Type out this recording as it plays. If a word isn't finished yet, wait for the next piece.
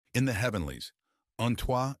In the Heavenlies,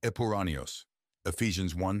 Tois Epouranios,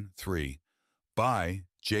 Ephesians 1:3, by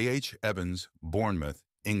J.H. Evans, Bournemouth,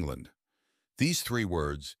 England. These three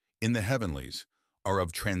words, in the Heavenlies, are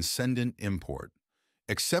of transcendent import.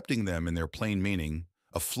 Accepting them in their plain meaning,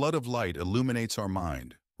 a flood of light illuminates our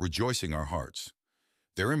mind, rejoicing our hearts.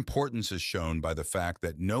 Their importance is shown by the fact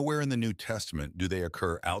that nowhere in the New Testament do they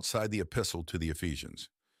occur outside the epistle to the Ephesians.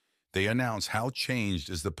 They announce how changed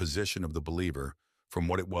is the position of the believer from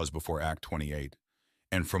what it was before Act 28,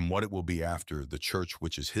 and from what it will be after the church,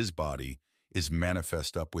 which is his body, is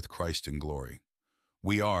manifest up with Christ in glory.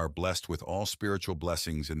 We are blessed with all spiritual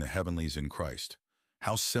blessings in the heavenlies in Christ.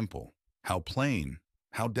 How simple, how plain,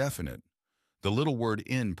 how definite. The little word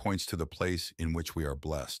 "in" points to the place in which we are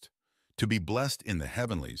blessed. To be blessed in the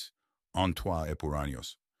heavenlies, Tois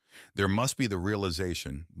Epouranios, there must be the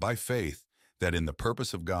realization, by faith, that in the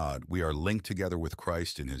purpose of God we are linked together with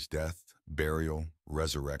Christ in his death, burial,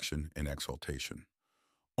 resurrection, and exaltation.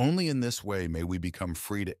 Only in this way may we become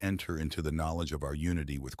free to enter into the knowledge of our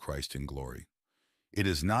unity with Christ in glory. It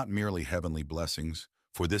is not merely heavenly blessings,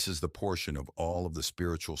 for this is the portion of all of the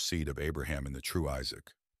spiritual seed of Abraham and the true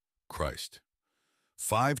Isaac, Christ.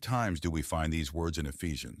 5 times do we find these words in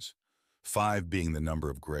Ephesians, 5 being the number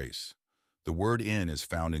of grace. The word "in" is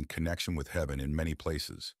found in connection with heaven in many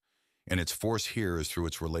places, and its force here is through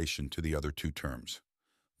its relation to the other 2 terms.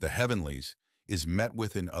 The heavenlies is met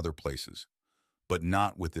with in other places, but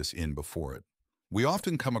not with this "in" before it. We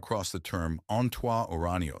often come across the term Tois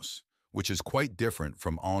Epouranios, which is quite different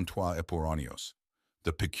from Tois Epouranios.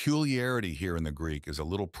 The peculiarity here in the Greek is a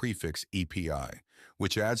little prefix epi,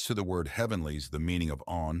 which adds to the word heavenlies the meaning of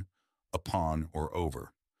on, upon, or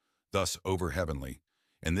over, thus over heavenly,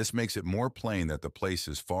 and this makes it more plain that the place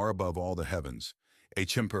is far above all the heavens,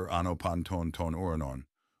 echimper anopanton ton uranon,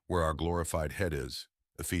 where our glorified head is,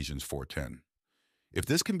 Ephesians 4:10. If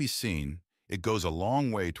this can be seen, it goes a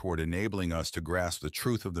long way toward enabling us to grasp the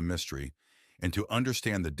truth of the mystery and to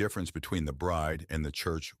understand the difference between the bride and the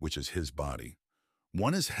church, which is his body.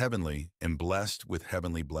 One is heavenly and blessed with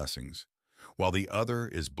heavenly blessings, while the other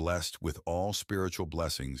is blessed with all spiritual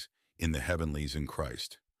blessings in the heavenlies in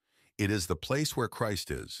Christ. It is the place where Christ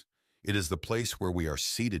is. It is the place where we are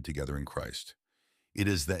seated together in Christ. It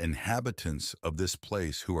is the inhabitants of this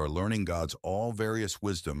place who are learning God's all various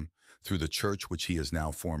wisdom through the church which he is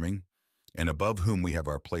now forming, and above whom we have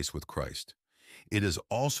our place with Christ. It is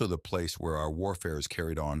also the place where our warfare is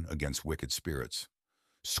carried on against wicked spirits.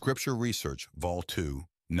 Scripture Research, Vol. 2,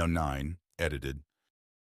 No. 9, edited,